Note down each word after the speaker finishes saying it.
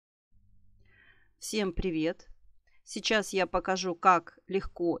Всем привет! Сейчас я покажу, как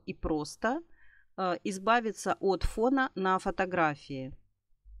легко и просто избавиться от фона на фотографии.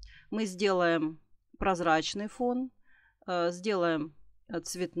 Мы сделаем прозрачный фон, сделаем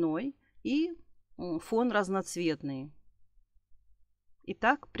цветной и фон разноцветный.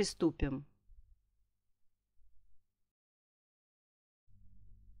 Итак, приступим.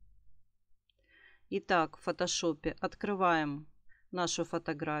 Итак, в фотошопе открываем нашу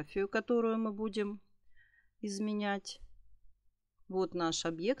фотографию, которую мы будем изменять. Вот наш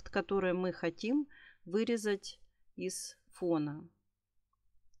объект, который мы хотим вырезать из фона.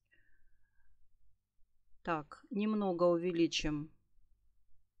 Так, немного увеличим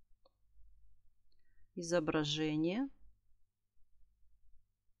изображение.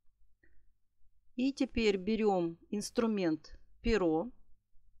 И теперь берем инструмент перо.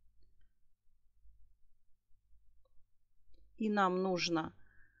 И нам нужно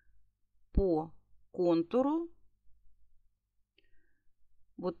по контуру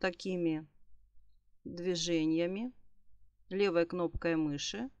вот такими движениями левой кнопкой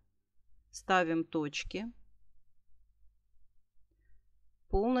мыши ставим точки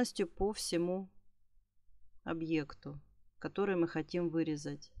полностью по всему объекту, который мы хотим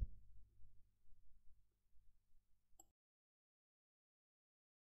вырезать.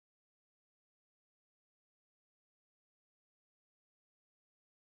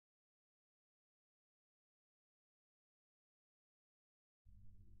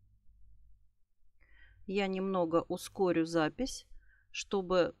 Я немного ускорю запись,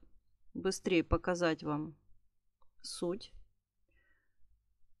 чтобы быстрее показать вам суть.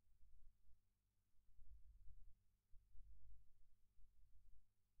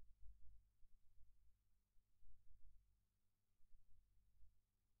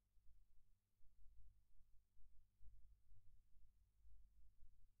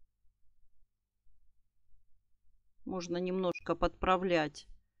 Можно немножко подправлять.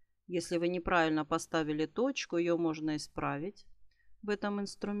 Если вы неправильно поставили точку, ее можно исправить в этом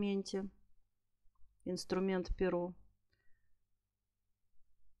инструменте. Инструмент перо.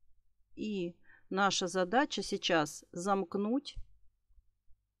 И наша задача сейчас замкнуть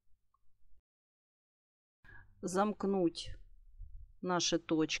наши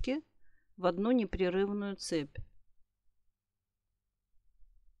точки в одну непрерывную цепь.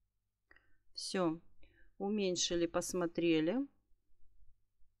 Все. Уменьшили, посмотрели.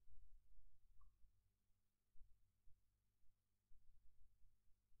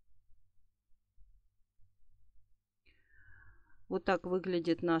 Вот так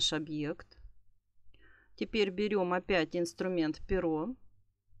выглядит наш объект. Теперь берем опять инструмент перо.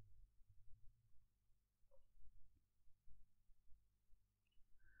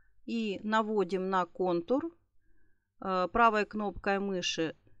 И наводим на контур. Правой кнопкой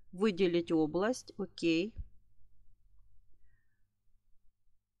мыши выделить область. Окей.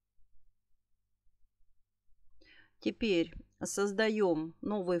 Теперь создаем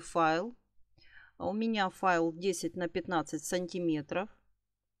новый файл. У меня файл 10 на 15 сантиметров.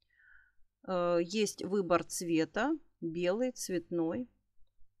 Есть выбор цвета: белый, цветной,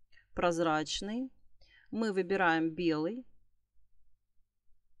 прозрачный. Мы выбираем белый.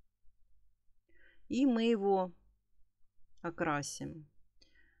 И мы его окрасим.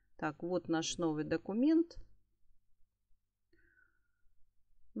 Так, вот наш новый документ.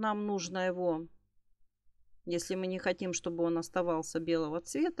 Нам нужно его, если мы не хотим, чтобы он оставался белого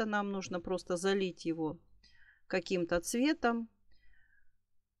цвета, нам нужно просто залить его каким-то цветом.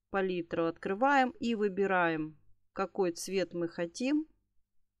 Палитру открываем и выбираем, какой цвет мы хотим.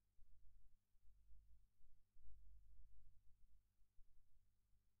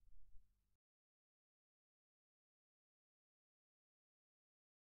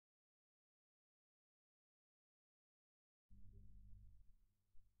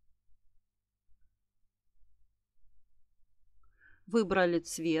 Выбрали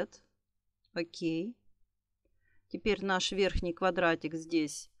цвет. Окей. Теперь наш верхний квадратик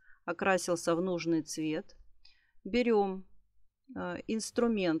здесь окрасился в нужный цвет. Берем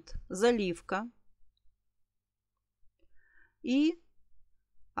инструмент заливка и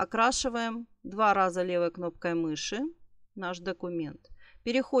окрашиваем 2 раза левой кнопкой мыши наш документ.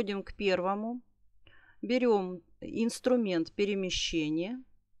 Переходим к первому. Берем инструмент перемещения.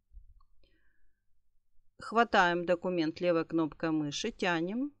 Хватаем документ левой кнопкой мыши,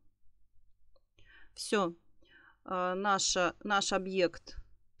 тянем. Все. Наш объект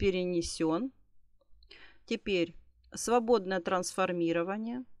перенесен. Теперь свободное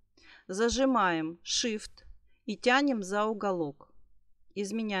трансформирование. Зажимаем Shift и тянем за уголок.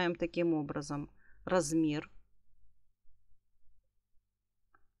 Изменяем таким образом размер.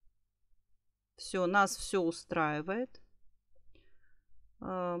 Все, нас все устраивает.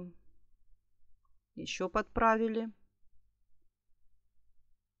 Еще подправили.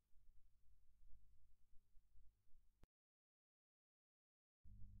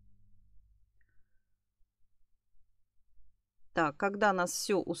 Так, когда нас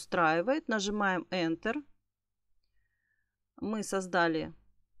все устраивает, нажимаем Enter. Мы создали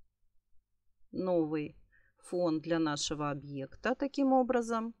новый фон для нашего объекта таким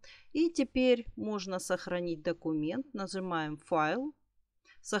образом. И теперь можно сохранить документ. Нажимаем «Файл»,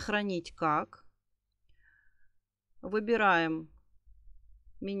 «Сохранить как». Выбираем,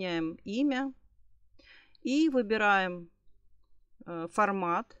 меняем имя и выбираем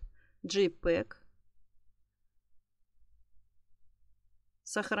формат JPEG.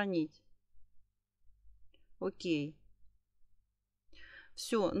 Сохранить. Окей.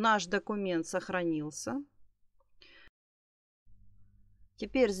 Все, наш документ сохранился.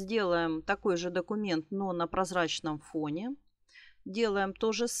 Теперь сделаем такой же документ, но на прозрачном фоне. Делаем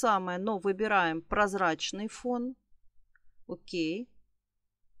то же самое, но выбираем прозрачный фон. Окей.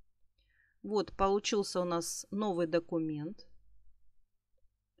 Вот получился у нас новый документ.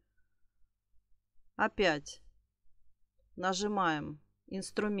 Опять нажимаем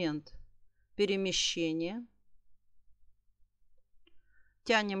инструмент перемещения.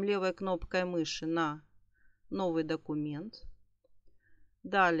 Тянем левой кнопкой мыши на новый документ.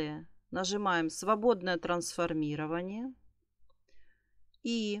 Далее нажимаем свободное трансформирование.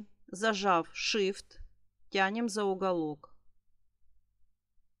 И зажав Shift, тянем за уголок.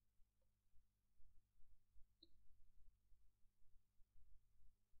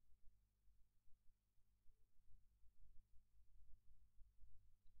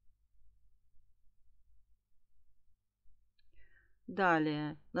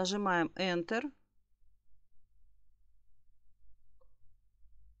 Далее нажимаем Enter.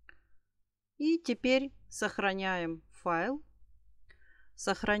 И теперь сохраняем файл.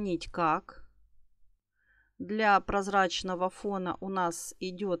 Сохранить как. Для прозрачного фона у нас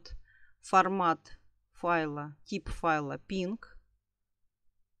идет формат файла, тип файла ping.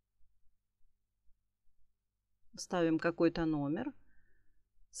 Ставим какой-то номер.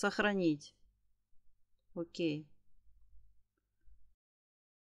 Сохранить. Окей.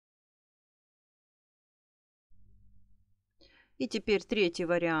 И теперь третий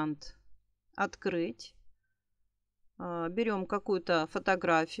вариант. Открыть. Берем какую-то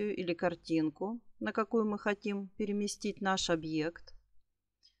фотографию или картинку, на какую мы хотим переместить наш объект.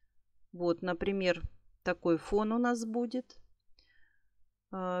 Вот, например, такой фон у нас будет.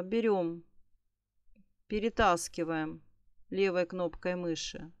 Берем, перетаскиваем левой кнопкой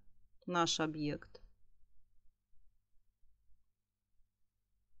мыши наш объект.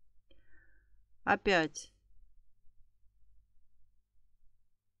 Опять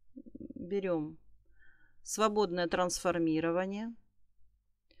берем свободное трансформирование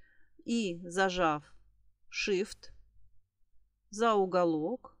и, зажав Shift, за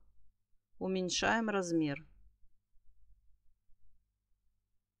уголок уменьшаем размер.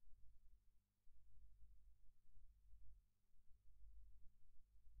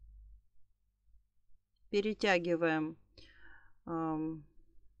 Перетягиваем,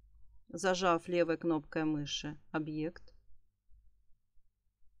 зажав левой кнопкой мыши, объект.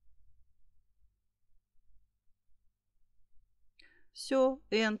 Все,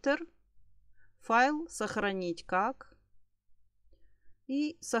 Enter. Файл сохранить как.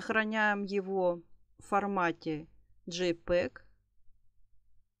 И сохраняем его в формате JPEG.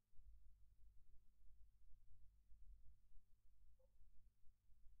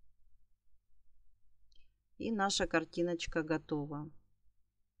 И наша картиночка готова.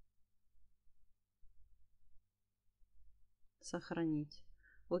 Сохранить.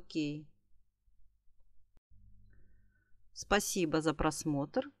 Окей. Спасибо за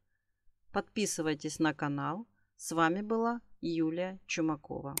просмотр. Подписывайтесь на канал. С вами была Юлия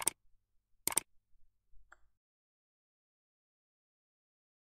Чумакова.